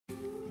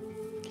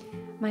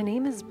My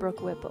name is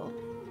Brooke Whipple,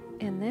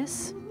 and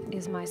this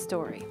is my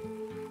story.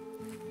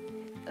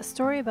 A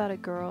story about a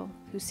girl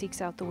who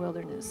seeks out the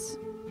wilderness,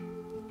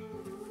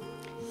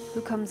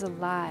 who comes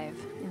alive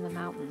in the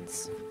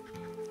mountains,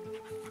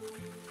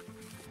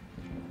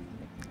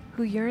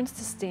 who yearns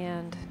to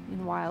stand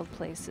in wild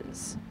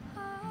places.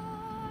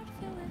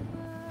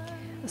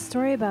 A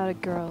story about a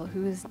girl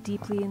who is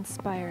deeply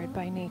inspired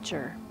by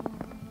nature,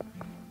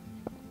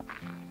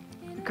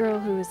 a girl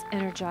who is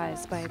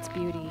energized by its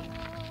beauty,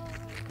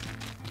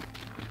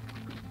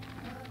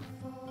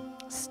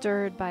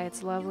 stirred by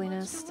its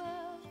loveliness,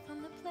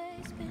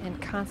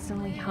 and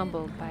constantly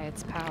humbled by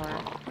its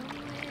power.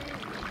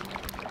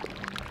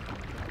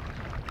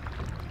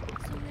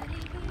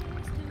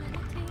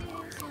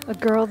 A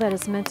girl that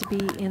is meant to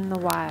be in the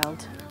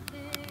wild,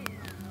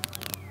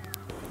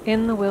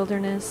 in the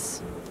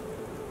wilderness,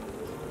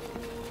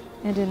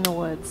 and in the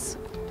woods.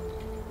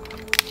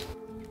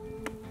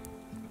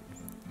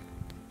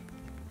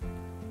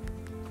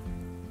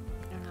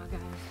 I don't know,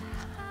 guys.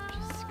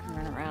 Just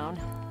screwing around.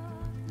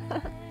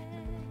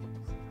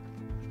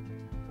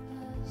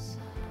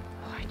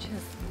 I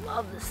just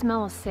love the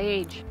smell of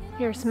sage.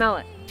 Here, smell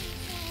it.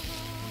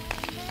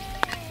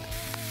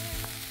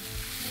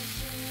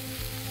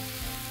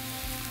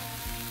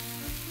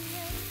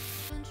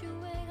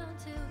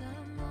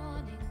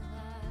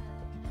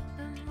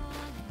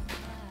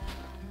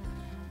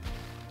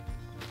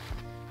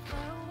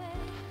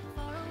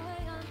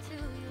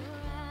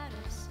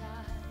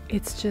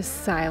 It's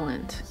just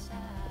silent.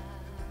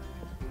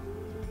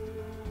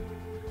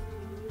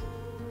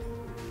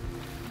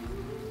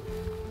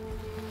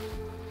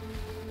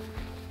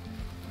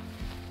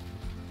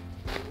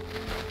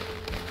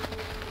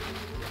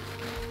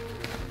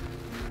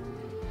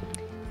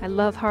 I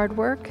love hard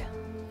work,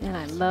 and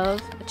I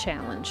love a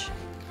challenge.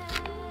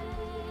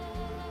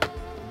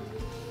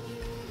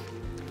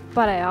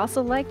 But I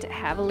also like to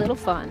have a little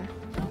fun.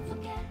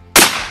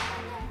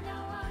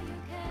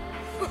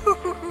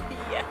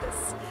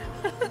 Yes.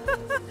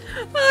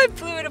 I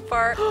blew it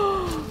apart.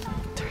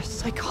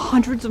 There's like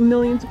hundreds of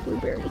millions of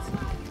blueberries.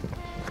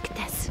 Look at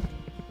this.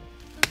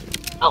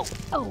 Oh.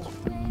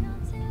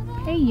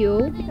 Hey,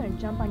 you. He's gonna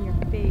jump on your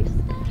face.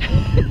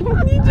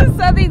 He just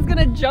said he's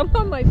gonna jump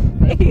on my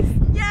face.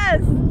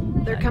 Yes!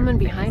 They're coming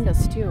behind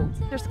us too.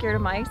 They're scared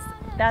of mice.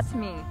 That's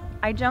me.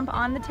 I jump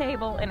on the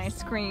table and I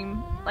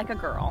scream like a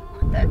girl.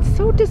 That's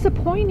so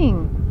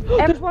disappointing.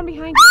 There's one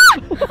behind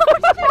you.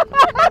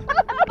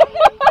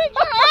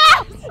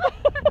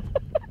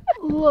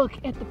 Look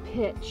at the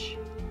pitch.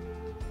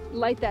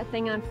 Light that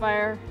thing on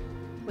fire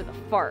with a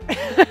fart.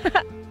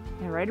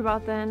 And right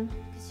about then,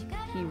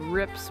 he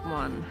rips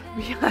one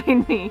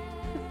behind me.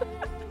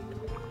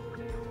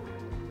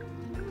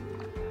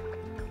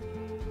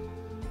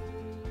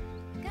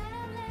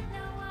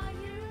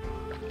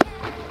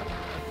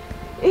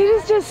 It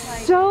is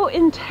just so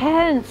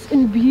intense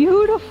and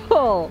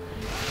beautiful.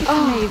 It's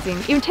amazing.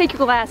 Even take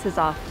your glasses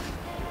off.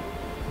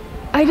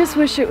 I just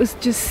wish it was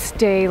just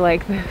stay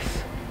like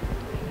this.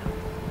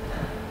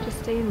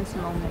 Just stay in this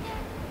moment.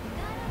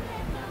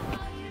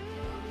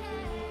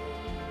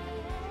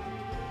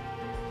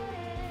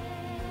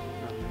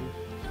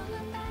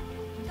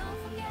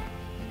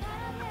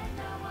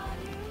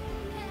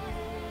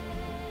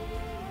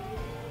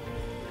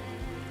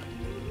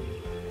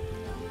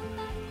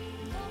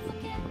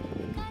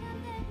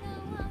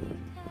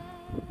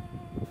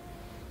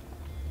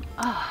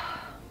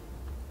 Ah,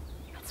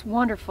 it's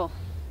wonderful.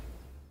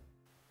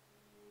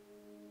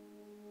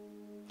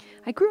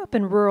 I grew up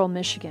in rural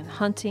Michigan,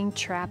 hunting,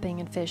 trapping,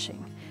 and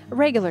fishing. A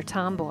regular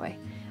tomboy.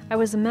 I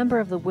was a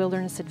member of the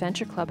Wilderness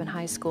Adventure Club in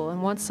high school,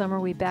 and one summer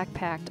we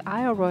backpacked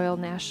Isle Royale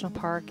National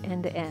Park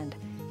end to end,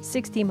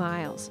 60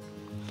 miles.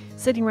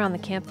 Sitting around the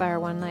campfire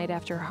one night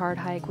after a hard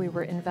hike, we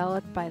were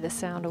enveloped by the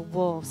sound of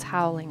wolves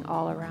howling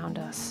all around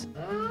us.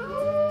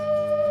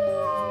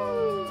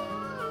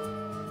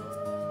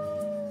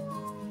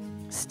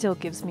 Still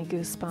gives me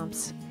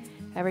goosebumps.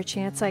 Every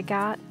chance I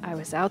got, I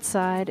was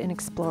outside and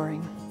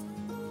exploring.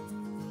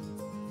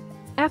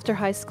 After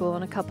high school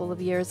and a couple of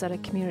years at a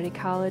community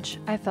college,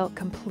 I felt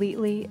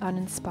completely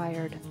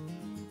uninspired.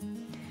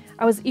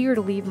 I was eager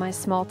to leave my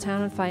small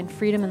town and find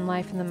freedom and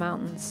life in the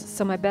mountains,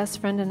 so my best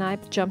friend and I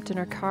jumped in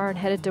her car and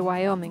headed to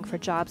Wyoming for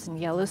jobs in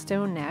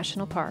Yellowstone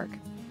National Park.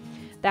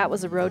 That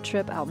was a road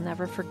trip I'll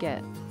never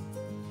forget.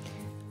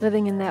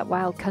 Living in that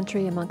wild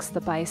country amongst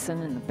the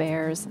bison and the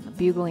bears and the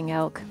bugling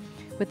elk,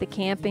 with the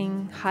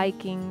camping,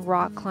 hiking,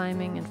 rock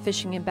climbing, and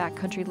fishing in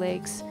backcountry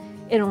lakes,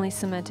 it only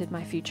cemented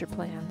my future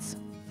plans.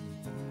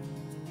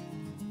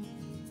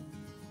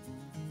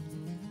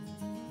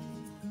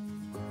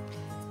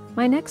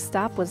 My next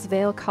stop was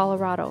Vail,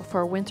 Colorado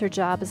for a winter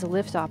job as a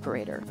lift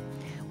operator.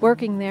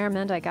 Working there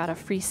meant I got a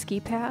free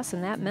ski pass,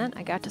 and that meant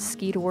I got to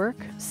ski to work,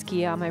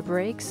 ski on my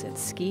breaks, and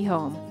ski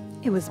home.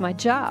 It was my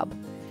job.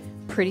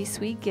 Pretty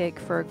sweet gig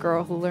for a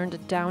girl who learned to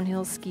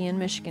downhill ski in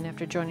Michigan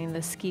after joining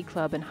the ski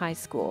club in high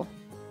school.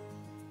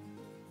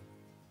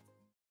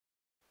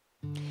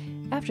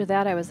 After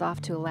that, I was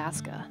off to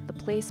Alaska, the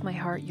place my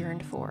heart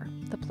yearned for,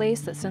 the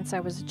place that since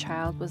I was a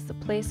child was the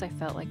place I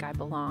felt like I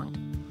belonged.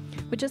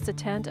 With just a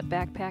tent, a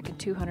backpack, and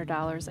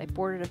 $200, I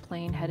boarded a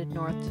plane headed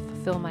north to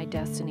fulfill my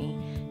destiny,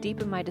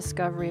 deepen my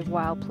discovery of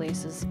wild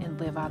places, and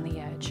live on the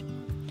edge.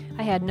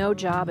 I had no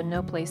job and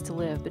no place to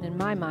live, but in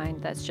my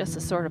mind, that's just the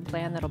sort of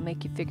plan that'll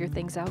make you figure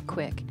things out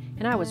quick,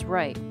 and I was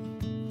right.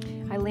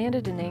 I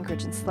landed in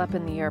Anchorage and slept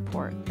in the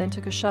airport, then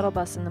took a shuttle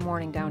bus in the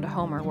morning down to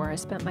Homer, where I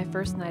spent my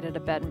first night at a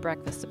bed and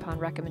breakfast upon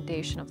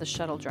recommendation of the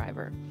shuttle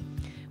driver.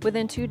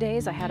 Within 2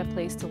 days, I had a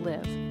place to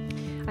live.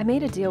 I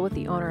made a deal with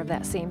the owner of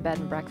that same bed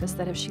and breakfast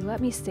that if she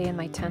let me stay in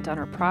my tent on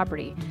her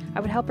property,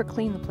 I would help her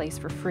clean the place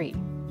for free.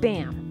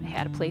 Bam! I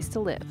had a place to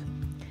live.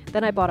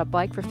 Then I bought a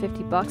bike for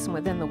 $50 and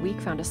within the week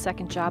found a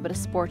second job at a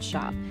sports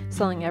shop,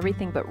 selling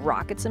everything but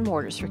rockets and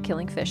mortars for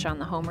killing fish on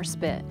the Homer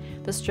Spit,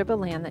 the strip of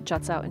land that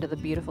juts out into the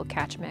beautiful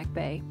Kachemak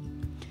Bay.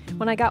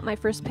 When I got my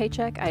first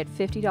paycheck, I had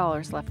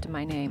 $50 left to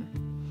my name.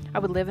 I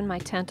would live in my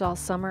tent all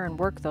summer and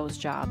work those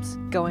jobs,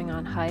 going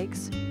on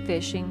hikes,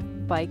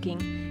 fishing,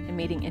 biking, and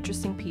meeting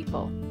interesting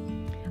people.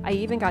 I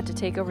even got to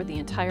take over the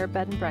entire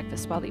bed and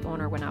breakfast while the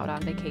owner went out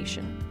on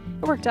vacation.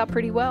 It worked out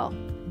pretty well.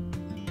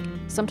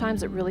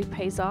 Sometimes it really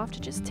pays off to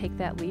just take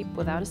that leap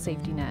without a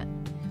safety net.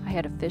 I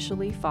had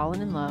officially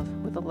fallen in love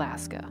with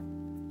Alaska.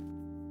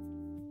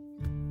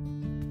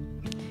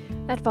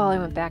 That fall I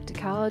went back to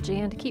college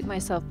and, to keep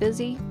myself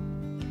busy,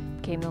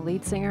 became the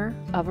lead singer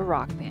of a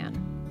rock band.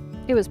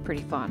 It was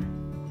pretty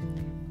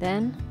fun.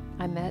 Then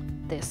I met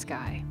this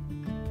guy.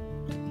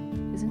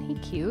 Isn't he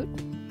cute?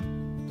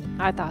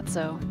 I thought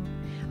so.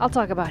 I'll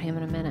talk about him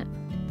in a minute.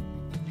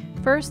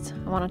 First,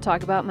 I want to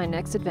talk about my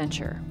next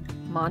adventure,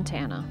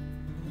 Montana.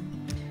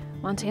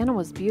 Montana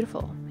was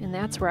beautiful, and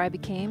that's where I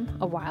became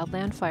a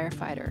wildland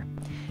firefighter.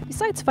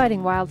 Besides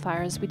fighting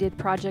wildfires, we did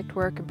project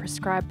work and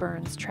prescribed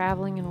burns,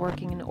 traveling and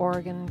working in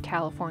Oregon and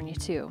California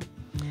too.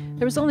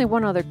 There was only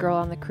one other girl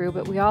on the crew,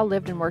 but we all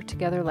lived and worked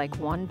together like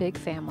one big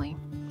family.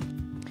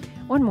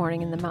 One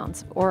morning in the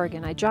mountains of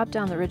Oregon, I dropped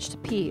down the ridge to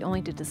pee,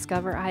 only to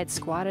discover I had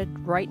squatted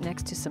right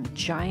next to some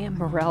giant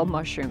morel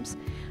mushrooms.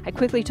 I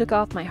quickly took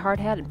off my hard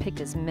hat and picked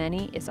as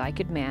many as I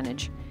could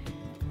manage.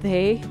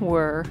 They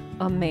were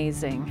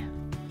amazing.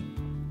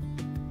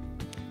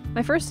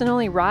 My first and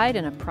only ride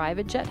in a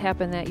private jet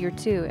happened that year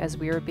too, as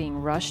we were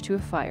being rushed to a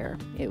fire.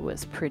 It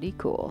was pretty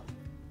cool.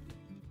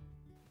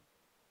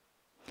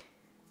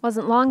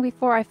 Wasn't long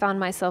before I found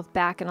myself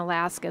back in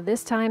Alaska,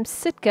 this time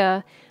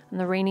Sitka in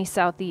the rainy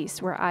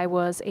southeast, where I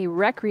was a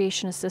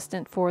recreation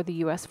assistant for the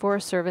U.S.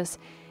 Forest Service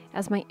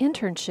as my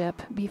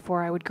internship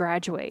before I would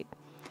graduate.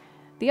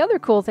 The other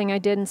cool thing I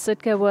did in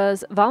Sitka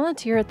was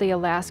volunteer at the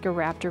Alaska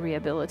Raptor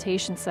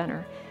Rehabilitation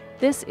Center.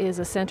 This is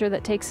a center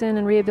that takes in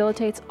and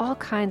rehabilitates all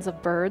kinds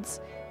of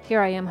birds.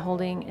 Here I am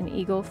holding an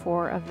eagle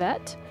for a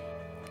vet.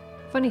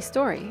 Funny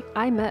story,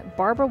 I met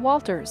Barbara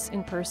Walters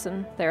in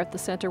person there at the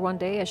center one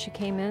day as she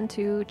came in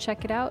to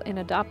check it out and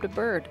adopt a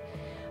bird.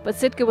 But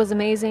Sitka was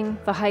amazing,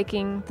 the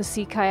hiking, the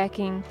sea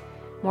kayaking,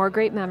 more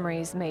great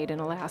memories made in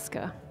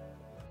Alaska.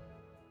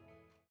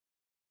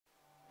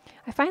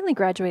 I finally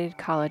graduated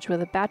college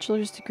with a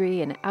bachelor's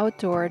degree in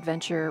outdoor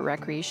adventure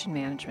recreation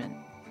management.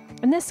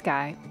 And this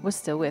guy was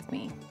still with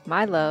me,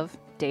 my love,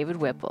 David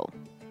Whipple.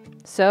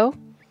 So,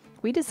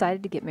 we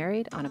decided to get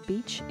married on a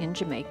beach in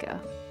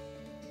Jamaica.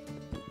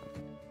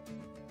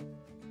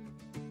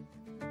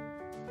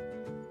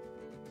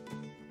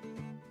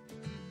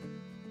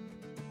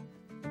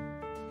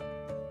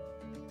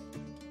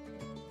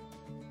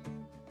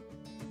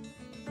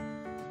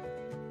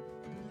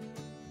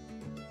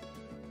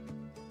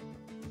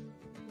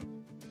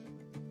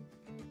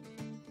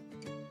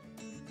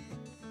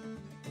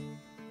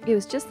 It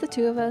was just the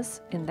two of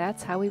us, and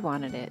that's how we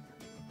wanted it.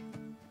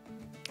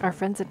 Our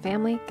friends and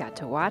family got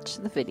to watch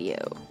the video.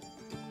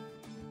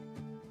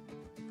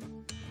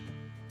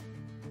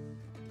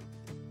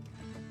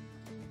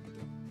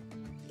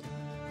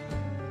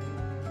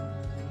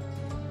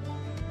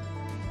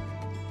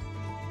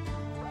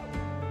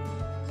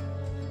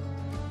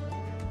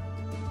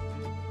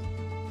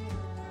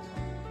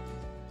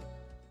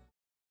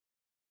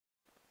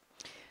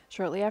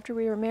 Shortly after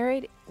we were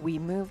married, we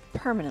moved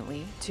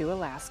permanently to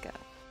Alaska.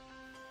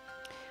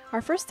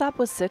 Our first stop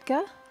was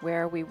Sitka,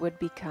 where we would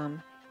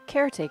become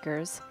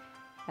caretakers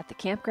at the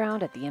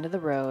campground at the end of the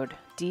road,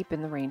 deep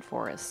in the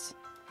rainforest.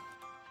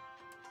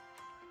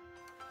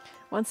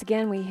 Once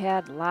again, we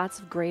had lots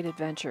of great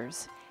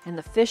adventures, and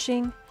the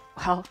fishing,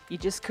 well, you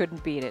just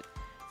couldn't beat it.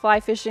 Fly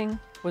fishing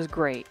was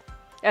great,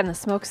 and the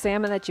smoked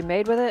salmon that you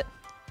made with it,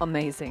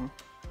 amazing.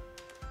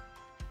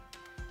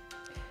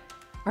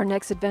 Our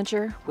next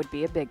adventure would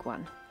be a big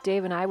one.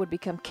 Dave and I would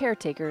become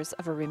caretakers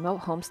of a remote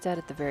homestead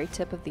at the very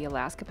tip of the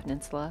Alaska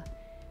Peninsula.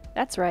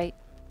 That's right,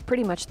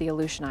 pretty much the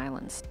Aleutian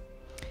Islands.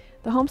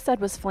 The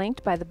homestead was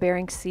flanked by the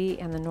Bering Sea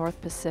and the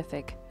North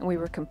Pacific, and we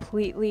were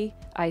completely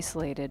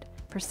isolated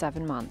for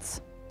 7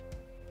 months.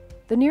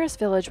 The nearest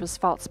village was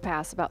False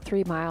Pass, about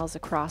 3 miles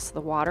across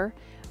the water,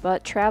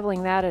 but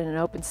traveling that in an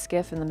open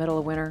skiff in the middle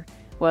of winter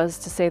was,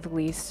 to say the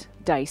least,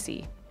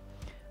 dicey.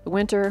 The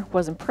winter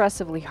was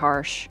impressively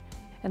harsh,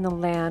 and the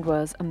land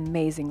was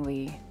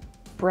amazingly,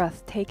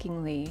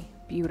 breathtakingly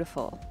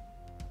beautiful.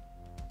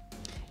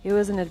 It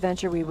was an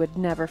adventure we would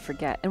never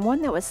forget, and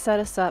one that would set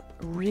us up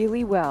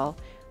really well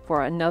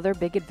for another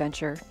big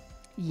adventure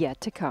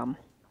yet to come.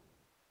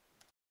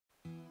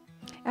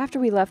 After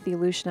we left the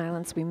Aleutian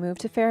Islands, we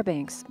moved to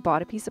Fairbanks,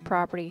 bought a piece of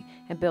property,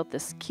 and built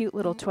this cute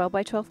little 12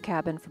 by 12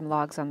 cabin from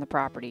logs on the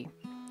property.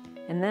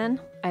 And then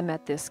I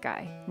met this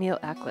guy, Neil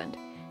Eklund,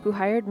 who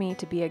hired me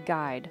to be a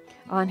guide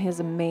on his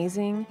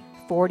amazing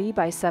 40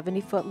 by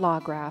 70 foot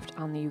log raft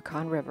on the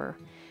Yukon River.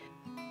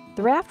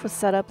 The raft was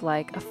set up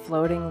like a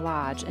floating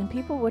lodge, and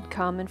people would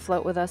come and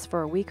float with us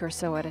for a week or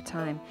so at a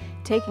time,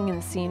 taking in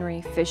the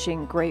scenery,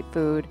 fishing, great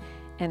food,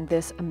 and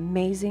this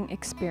amazing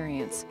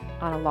experience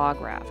on a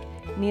log raft.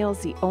 Neil's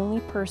the only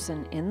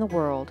person in the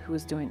world who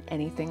is doing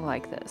anything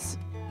like this.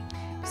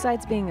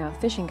 Besides being a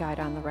fishing guide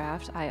on the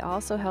raft, I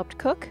also helped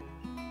cook,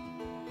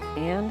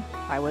 and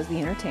I was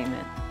the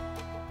entertainment.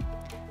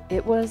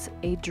 It was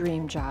a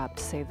dream job,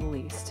 to say the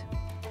least.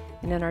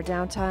 And in our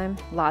downtime,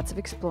 lots of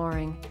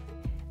exploring,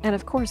 and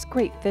of course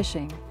great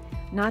fishing,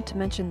 not to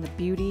mention the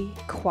beauty,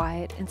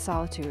 quiet, and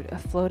solitude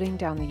of floating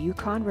down the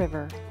Yukon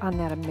River on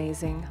that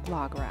amazing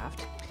log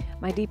raft.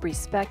 My deep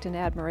respect and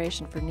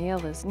admiration for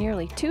Neil is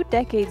nearly 2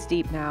 decades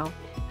deep now,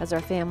 as our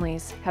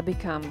families have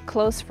become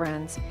close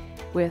friends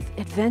with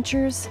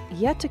adventures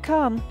yet to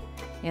come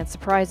and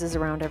surprises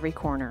around every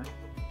corner.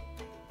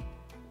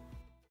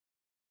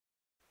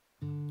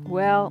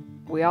 Well,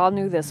 we all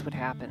knew this would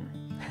happen.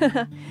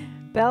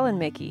 Belle and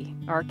Mickey,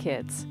 our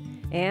kids,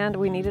 and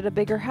we needed a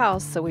bigger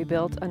house, so we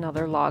built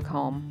another log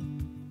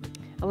home.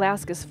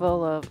 Alaska's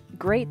full of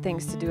great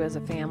things to do as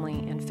a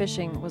family, and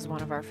fishing was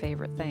one of our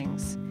favorite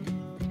things.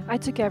 I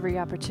took every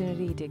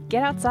opportunity to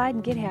get outside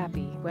and get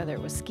happy, whether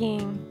it was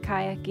skiing,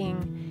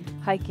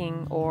 kayaking,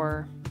 hiking,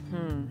 or,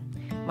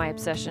 my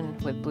obsession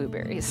with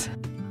blueberries.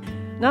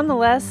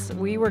 Nonetheless,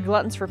 we were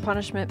gluttons for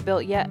punishment,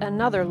 built yet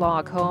another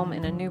log home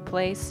in a new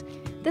place,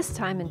 this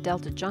time in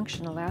Delta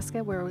Junction,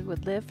 Alaska, where we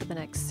would live for the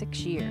next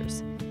 6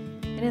 years.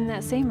 And in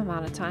that same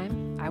amount of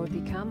time, I would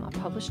become a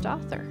published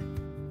author.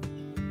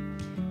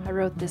 I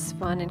wrote this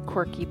fun and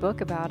quirky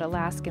book about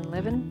Alaskan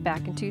living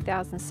back in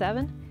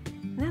 2007,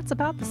 and that's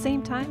about the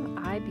same time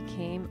I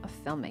became a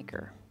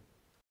filmmaker.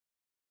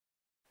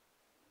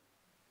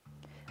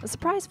 A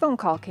surprise phone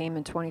call came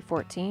in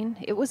 2014.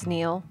 It was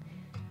Neil.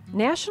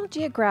 National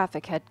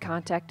Geographic had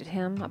contacted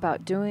him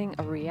about doing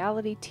a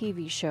reality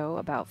TV show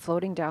about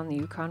floating down the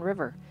Yukon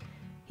River.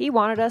 He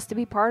wanted us to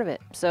be part of it,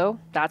 so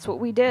that's what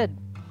we did.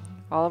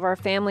 All of our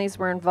families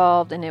were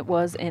involved, and it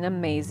was an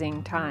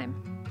amazing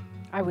time.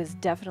 I was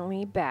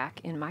definitely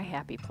back in my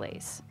happy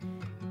place.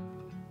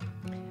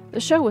 The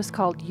show was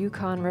called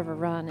Yukon River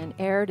Run and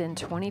aired in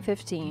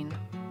 2015.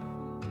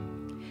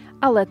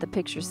 I'll let the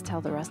pictures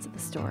tell the rest of the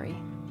story.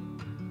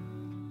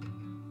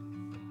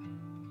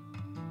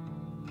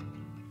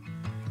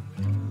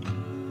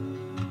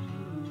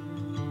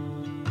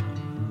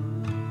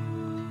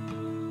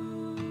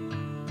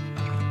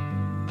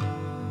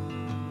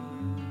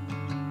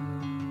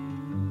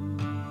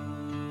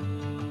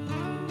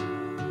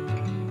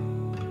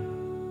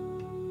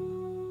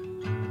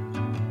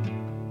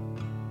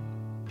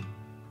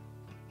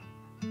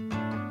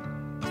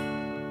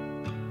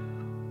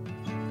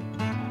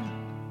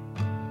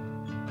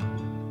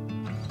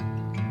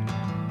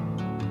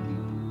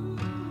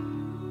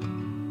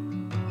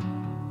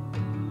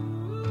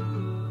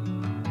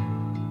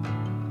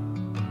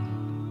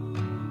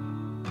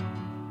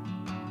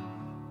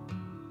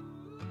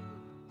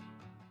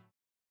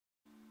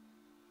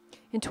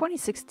 In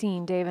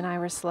 2016, Dave and I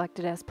were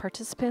selected as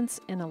participants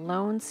in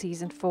Alone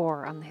Season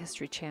 4 on the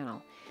History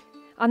Channel.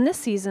 On this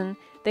season,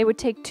 they would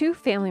take 2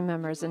 family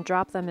members and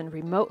drop them in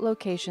remote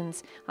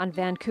locations on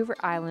Vancouver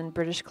Island,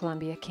 British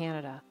Columbia,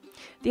 Canada.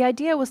 The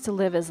idea was to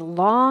live as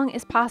long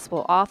as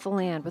possible off the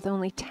land with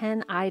only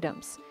 10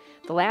 items.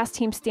 The last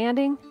team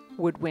standing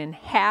would win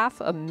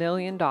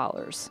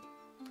 $500,000.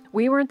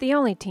 We weren't the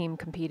only team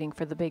competing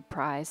for the big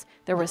prize.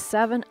 There were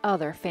 7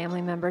 other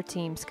family member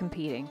teams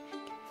competing.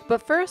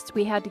 But first,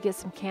 we had to get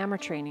some camera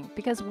training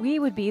because we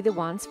would be the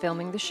ones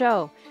filming the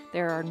show.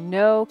 There are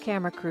no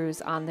camera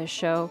crews on this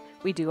show.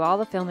 We do all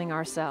the filming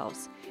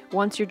ourselves.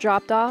 Once you're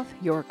dropped off,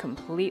 you're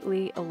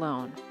completely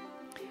alone.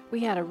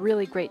 We had a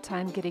really great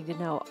time getting to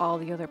know all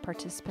the other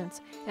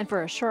participants, and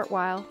for a short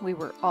while, we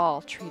were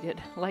all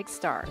treated like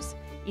stars,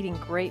 eating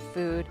great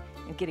food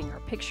and getting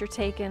our picture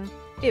taken.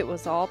 It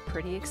was all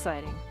pretty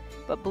exciting.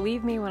 But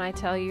believe me when I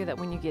tell you that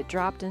when you get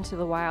dropped into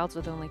the wilds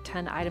with only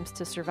 10 items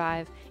to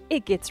survive,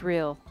 it gets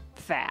real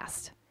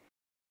fast.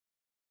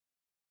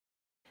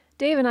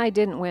 Dave and I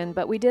didn't win,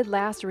 but we did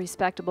last a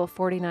respectable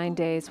 49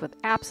 days with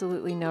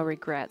absolutely no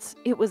regrets.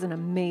 It was an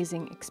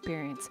amazing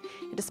experience.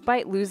 And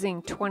despite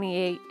losing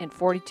 28 and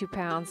 42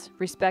 pounds,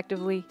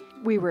 respectively,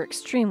 we were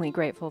extremely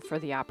grateful for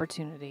the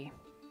opportunity.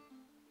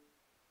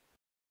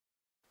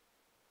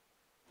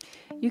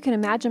 You can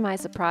imagine my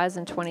surprise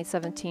in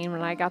 2017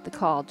 when I got the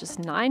call just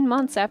 9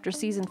 months after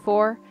Season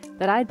 4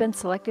 that I'd been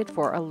selected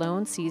for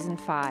Alone Season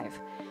 5.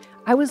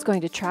 I was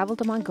going to travel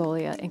to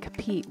Mongolia and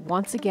compete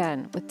once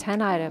again with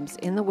 10 items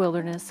in the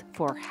wilderness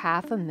for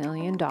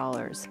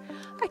 $500,000.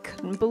 I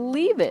couldn't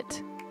believe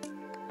it.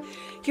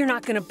 You're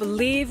not going to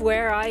believe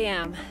where I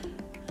am.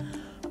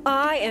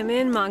 I am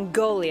in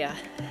Mongolia.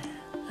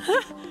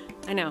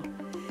 I know.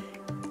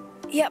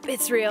 Yep,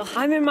 it's real.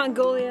 I'm in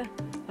Mongolia,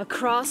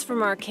 across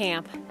from our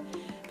camp,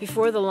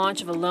 before the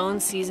launch of Alone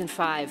Season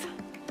 5.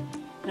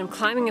 And I'm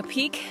climbing a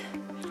peak.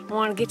 I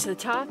want to get to the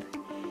top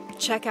and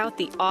check out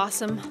the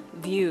awesome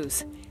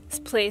views. This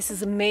place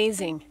is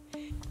amazing.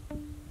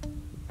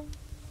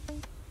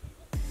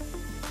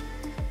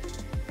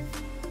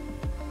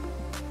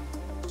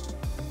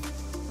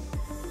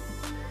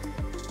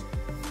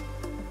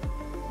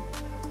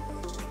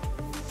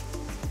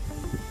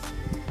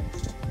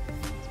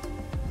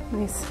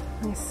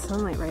 Nice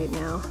sunlight right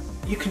now.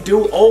 You can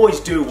always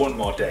do one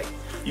more day.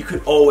 You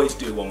could always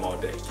do one more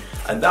day.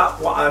 And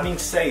what I mean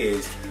to say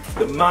is,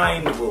 the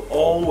mind will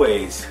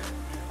always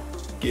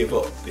give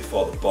up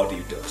before the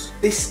body does.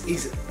 This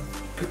is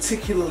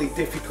particularly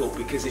difficult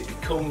because it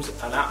becomes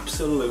an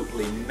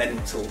absolutely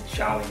mental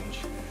challenge.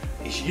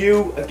 It's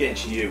you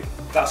against you.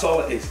 That's all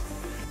it is.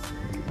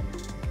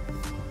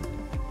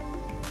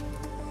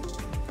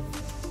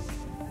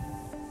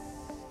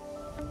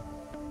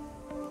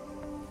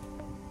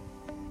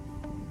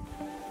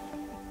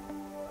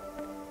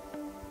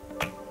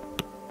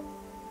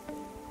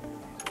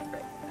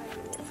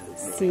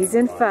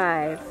 Season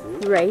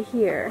 5, right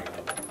here.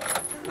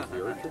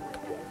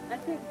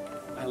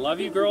 I love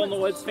you, Girl in the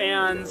Woods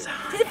fans.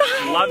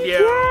 Love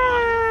you.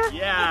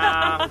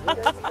 Yeah.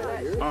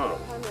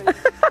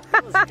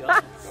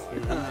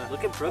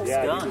 Look at Brooke's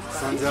gun.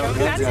 Sun's out,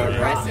 guns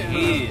out.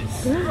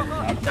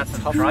 Jeez. Got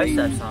some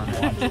triceps on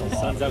it.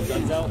 Sun's out,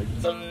 guns out.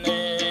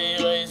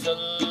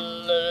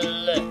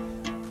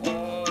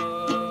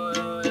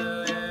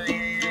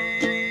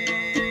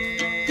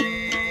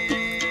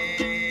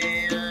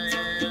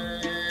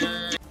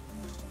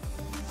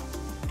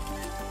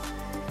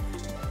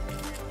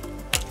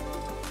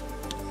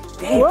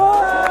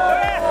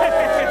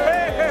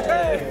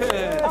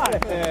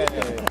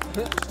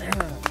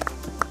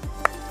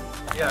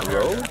 Yeah,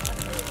 bro.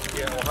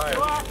 Yeah, Ohio.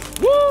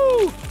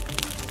 Woo!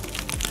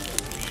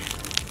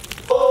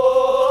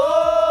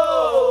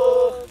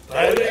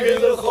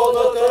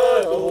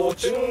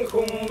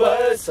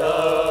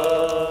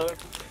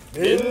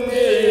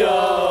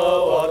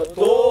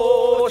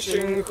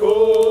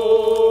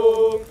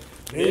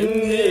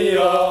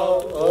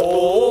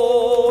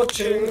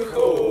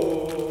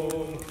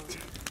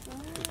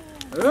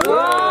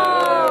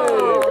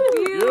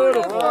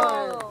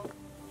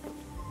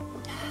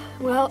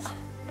 Well,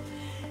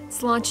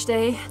 it's launch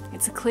day,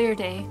 it's a clear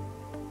day,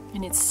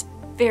 and it's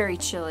very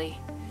chilly.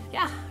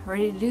 Yeah,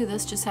 ready to do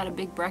this. Just had a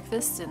big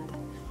breakfast, and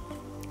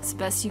it's the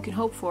best you can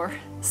hope for.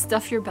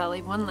 Stuff your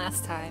belly one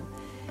last time.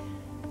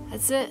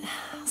 That's it.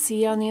 I'll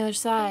see you on the other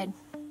side.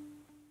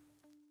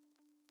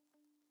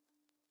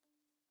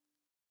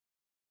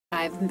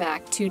 I've been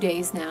back 2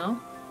 days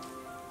now.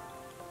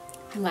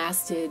 I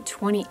lasted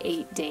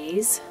 28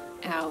 days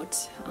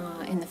out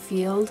in the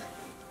field,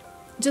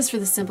 just for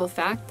the simple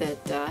fact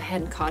that I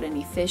hadn't caught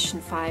any fish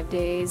in 5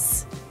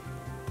 days,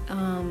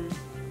 and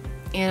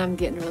I'm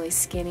getting really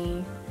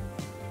skinny.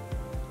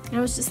 And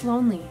I was just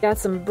lonely. Got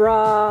some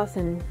broth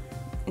and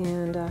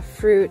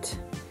fruit,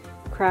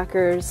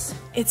 crackers.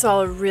 It's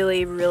all a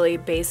really, really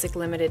basic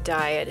limited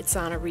diet. It's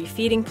on a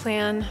refeeding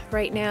plan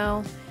right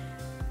now,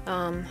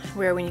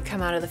 where when you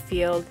come out of the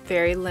field,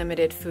 very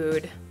limited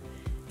food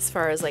as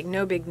far as like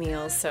no big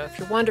meals. So if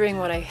you're wondering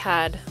what I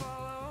had,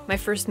 my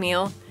first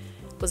meal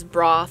was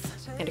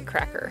broth and a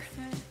cracker.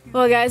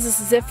 Well guys, this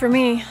is it for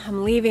me.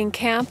 I'm leaving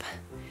camp,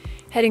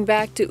 heading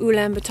back to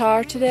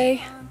Ulaanbaatar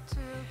today.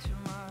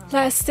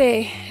 Last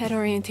day at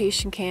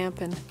orientation camp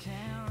and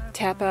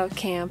tap out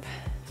camp.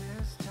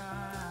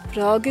 But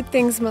all good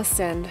things must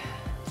end.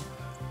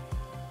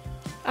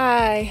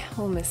 I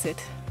will miss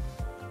it.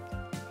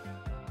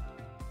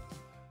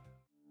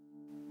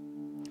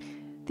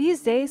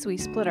 These days we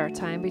split our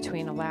time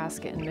between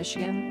Alaska and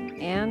Michigan,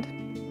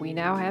 and we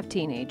now have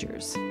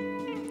teenagers.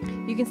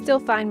 You can still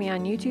find me on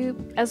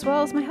YouTube, as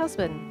well as my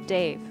husband,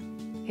 Dave.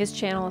 His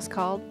channel is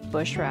called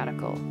Bush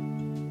Radical.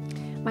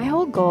 My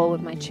whole goal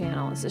with my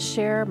channel is to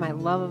share my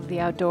love of the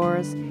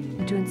outdoors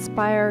and to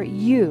inspire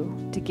you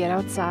to get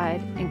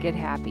outside and get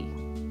happy.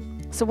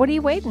 So what are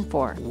you waiting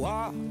for?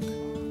 Walk,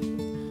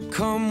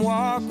 come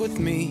walk with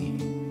me.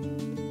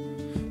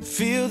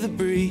 Feel the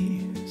breeze.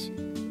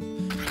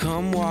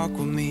 Come walk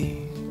with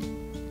me.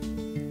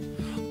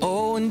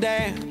 Oh, and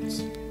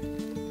dance.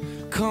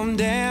 Come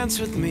dance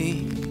with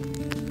me.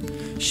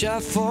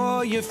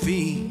 Shuffle your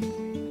feet.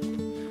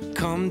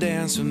 Come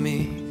dance with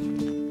me.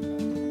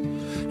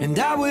 And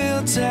I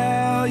will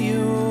tell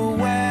you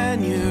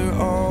when you're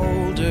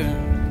older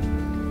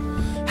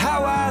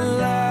how I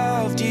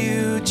loved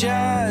you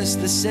just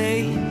the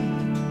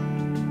same.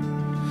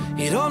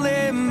 It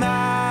only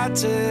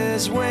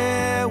matters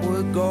where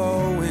we're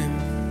going.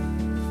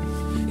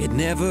 It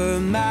never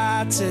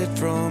mattered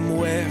from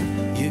where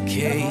you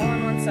came. All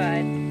on one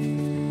side.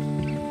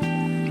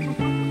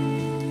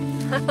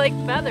 I like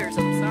feathers,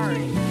 I'm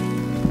sorry.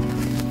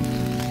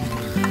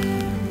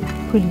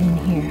 Put it in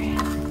here.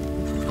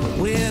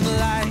 When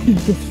life Eat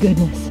this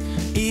goodness.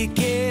 it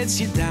gets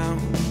you down,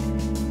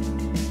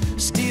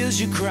 steals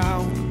your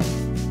crown,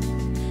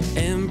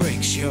 and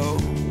breaks your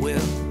will.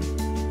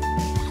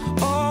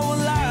 Oh,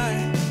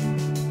 well,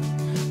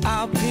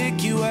 I'll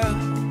pick you up,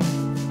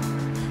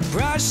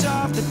 brush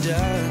off the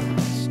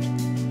dust,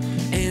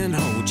 and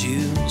hold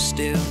you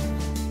still.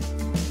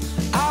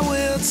 I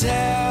will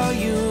tell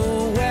you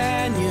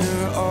when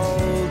you're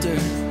older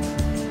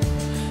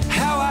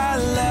how I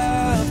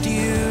loved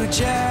you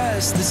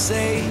just the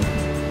same.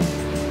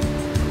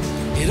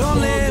 It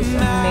only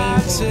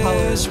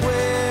matters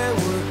where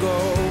we're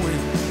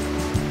going.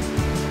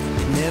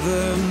 It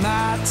never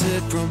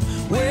mattered from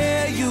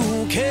where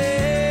you came.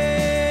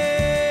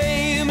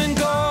 And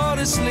go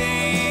to sleep,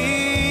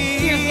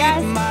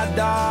 my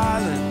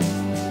darling.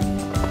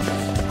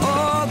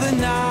 Oh, the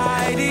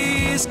night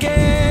is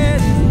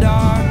getting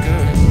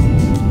darker.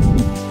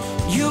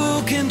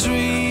 You can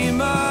dream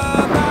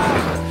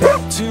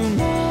about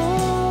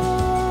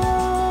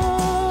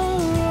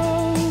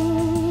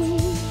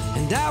tomorrow,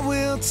 and I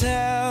will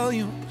tell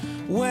you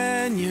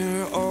when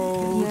you're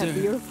older. Isn't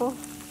that beautiful?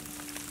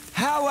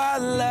 How I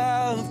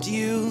loved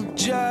you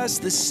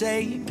just the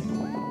same.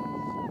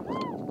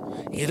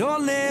 It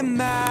only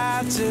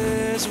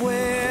matters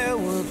where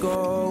we're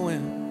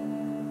going.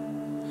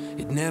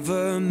 It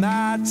never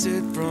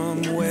mattered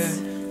from where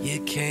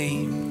you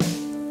came.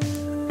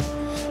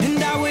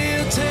 And I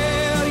will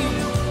tell you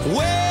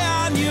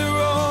when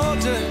you're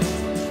older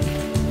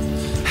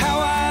how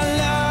I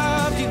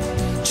loved you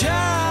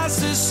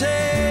just the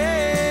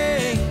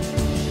same.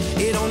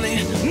 It only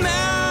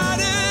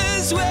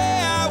matters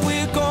where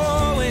we're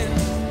going.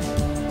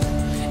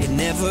 It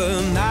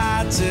never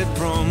mattered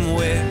from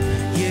where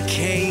you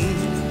came.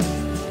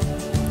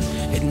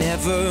 It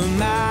never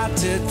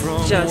mattered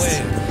from Just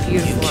where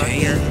beautiful you out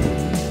came. here.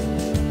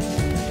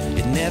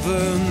 It never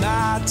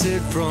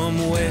mattered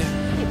from where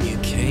you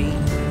came.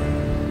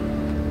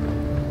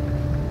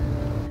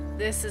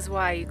 This is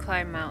why you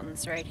climb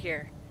mountains right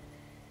here.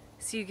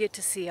 So you get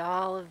to see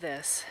all of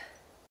this.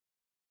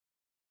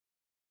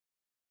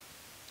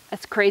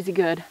 That's crazy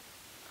good.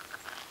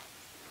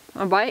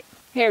 Want a bite?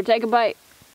 Here, take a bite.